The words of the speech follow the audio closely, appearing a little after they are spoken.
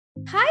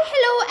Hi,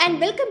 hello and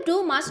welcome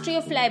to Mastery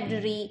of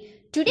Library.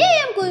 Today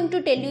I am going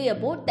to tell you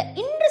about the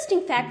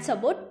interesting facts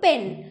about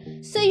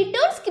pen. So you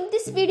don't skip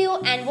this video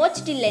and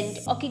watch till end,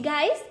 okay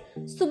guys?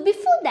 So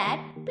before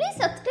that, please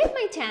subscribe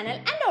my channel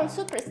and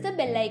also press the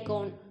bell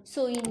icon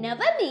so you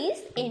never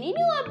miss any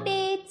new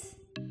updates.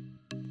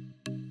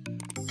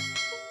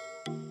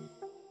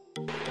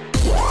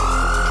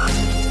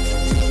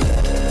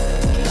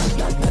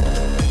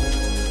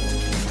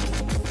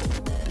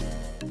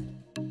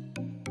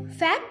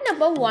 Fact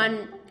number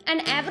 1.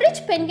 An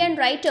average pen can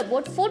write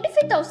about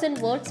 45,000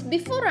 words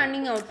before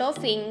running out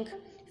of ink.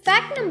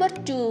 Fact number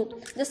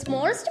 2. The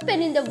smallest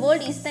pen in the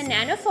world is the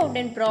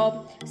Nanofountain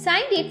Probe.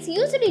 Scientists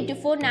used it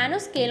for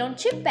nanoscale on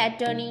chip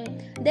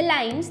patterning. The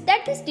lines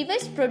that this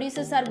device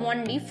produces are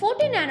only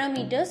 40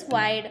 nanometers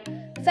wide.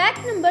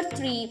 Fact number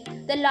 3.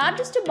 The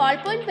largest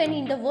ballpoint pen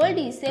in the world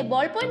is a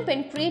ballpoint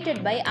pen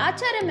created by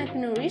Acharya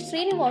Makunuri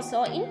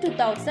Srinivasa in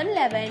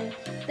 2011.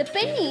 The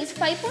pen is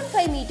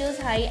 5.5 meters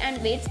high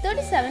and weighs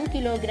 37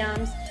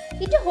 kilograms.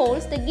 It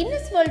holds the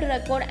Guinness World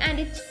Record and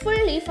it's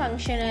fully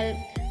functional.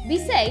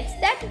 Besides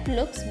that, it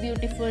looks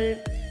beautiful.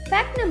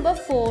 Fact number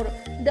 4.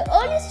 The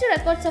earliest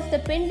records of the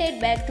pen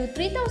date back to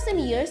 3000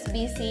 years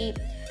BC.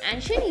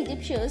 Ancient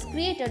Egyptians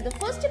created the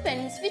first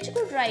pens which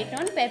could write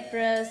on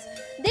papyrus.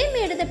 They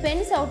made the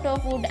pens out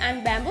of wood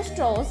and bamboo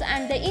straws,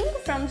 and the ink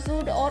from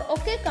soot or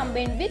ochre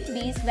combined with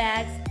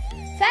beeswax.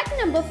 Fact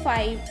number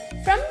 5.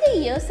 From the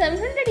year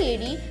 700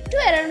 AD to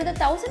around the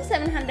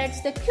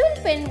 1700s, the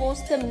quill pen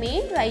was the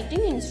main writing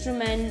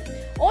instrument.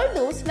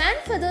 Although swan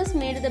feathers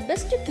made the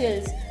best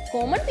quills,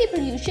 common people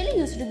usually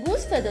used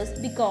goose feathers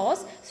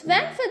because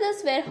swan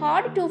feathers were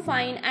hard to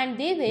find and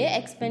they were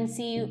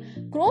expensive.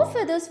 Crow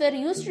feathers were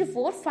used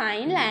for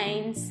fine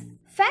lines.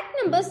 Fact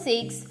number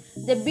 6.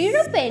 The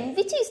Biro pen,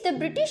 which is the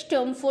British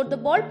term for the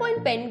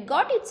ballpoint pen,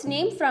 got its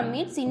name from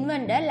its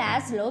inventor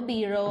Laszlo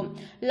Biro.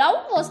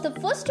 Loud was the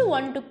first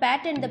one to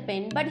patent the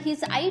pen, but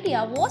his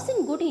idea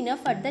wasn't good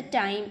enough at the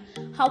time.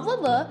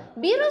 However,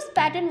 Biro's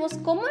patent was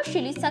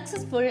commercially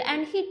successful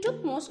and he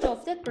took most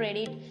of the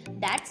credit.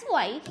 That's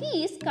why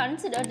he is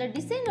considered the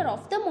designer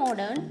of the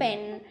modern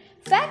pen.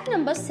 Fact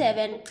number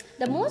 7.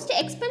 The most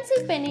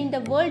expensive pen in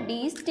the world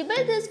is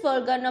Tiberius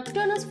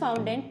Nocturnus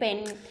fountain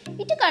pen.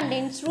 It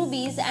contains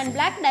rubies and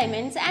black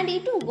diamonds and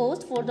it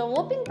goes for the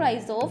whopping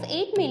price of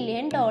 $8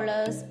 million.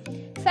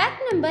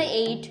 Fact number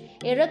 8.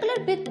 A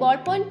regular big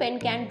ballpoint pen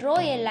can draw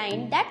a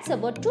line that's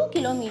about 2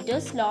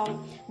 kilometers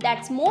long.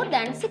 That's more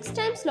than 6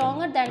 times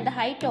longer than the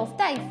height of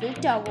the Eiffel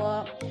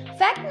Tower.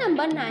 Fact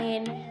number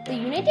 9. The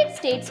United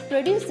States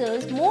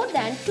produces more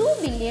than 2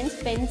 billion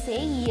pens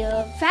a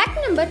year. Fact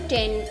number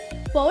 10.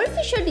 Paul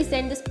Fisher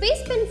designed the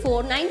space pen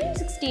for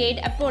 1968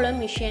 Apollo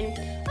mission.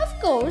 Of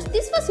course,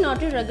 this was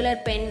not a regular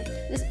pen.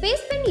 The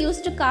space pen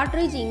used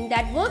cartridge ink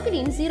that worked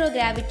in zero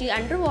gravity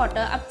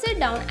underwater, upside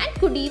down, and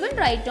could even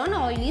write on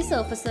oily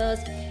surfaces.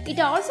 It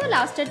also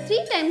lasted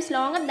 3 times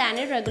longer than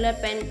a regular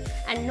pen.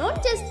 And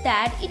not just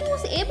that, it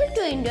was able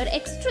to endure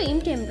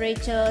extreme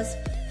temperatures.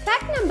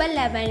 Fact number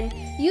 11.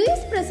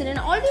 US President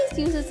always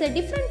uses a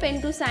different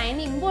pen to sign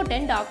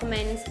important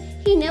documents.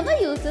 He never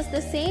uses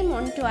the same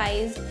one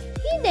twice.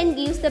 He then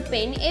gives the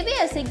pen away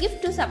as a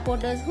gift to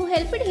supporters who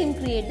helped him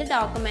create the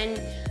document.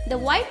 The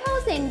White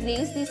House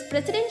engraves these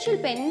presidential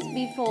pens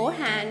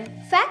beforehand.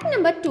 Fact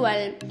number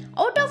 12.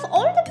 Out of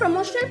all the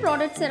promotional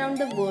products around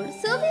the world,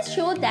 surveys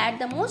show that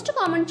the most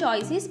common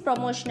choice is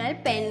promotional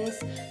pens.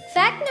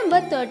 Fact number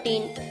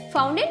 13.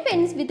 Fountain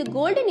pens with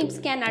golden nips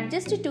can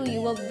adjust to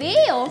your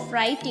way of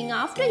writing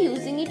after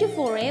using it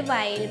for a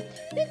while.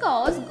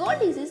 Because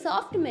gold is a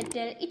soft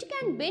metal, it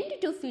can bend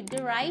to fit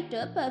the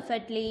writer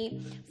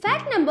perfectly.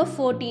 Fact number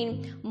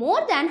 14.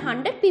 More than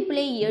 100 people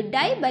a year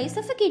die by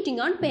suffocating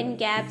on pen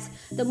caps.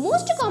 The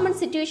most common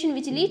situation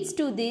which leads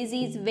to this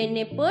is when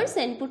a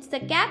person puts the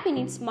cap in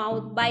its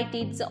mouth, bites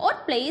it or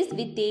plays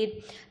with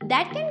it.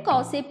 That can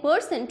cause a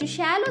person to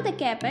swallow the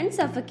cap and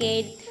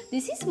suffocate.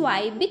 This is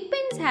why big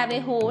pens have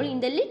a hole in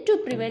the lid to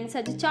prevent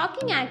such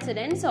choking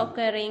accidents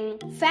occurring.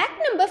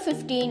 Fact number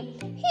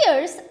 15.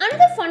 Here's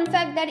another fun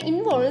fact that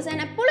involves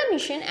an Apollo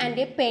mission and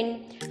a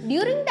pen.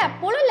 During the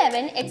Apollo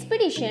 11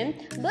 expedition,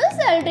 Buzz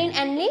Aldrin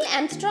and Neil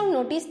Armstrong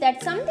noticed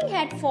that something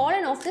had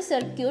fallen off the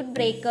circuit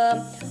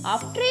breaker.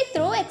 After a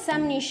thorough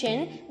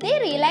examination, they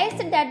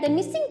realized that the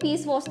missing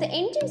piece was the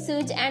engine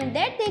switch and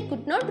that they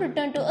could not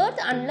return to Earth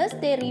unless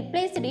they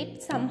replaced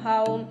it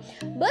somehow.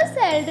 Buzz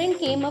Aldrin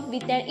came up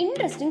with an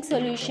interesting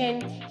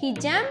solution. He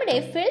jammed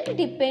a felt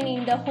tip pen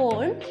in the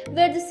hole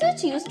where the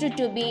switch used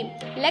to be.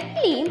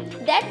 Luckily,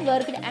 that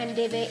worked and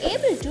they were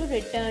able to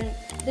return.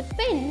 The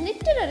pen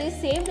literally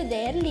saved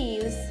their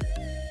lives.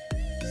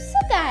 So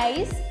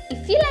guys,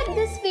 if you like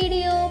this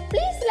video,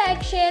 please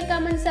like, share,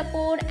 comment,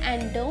 support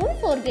and don't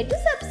forget to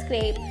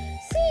subscribe.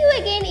 See you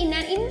again in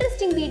an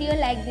interesting video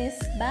like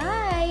this.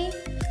 Bye.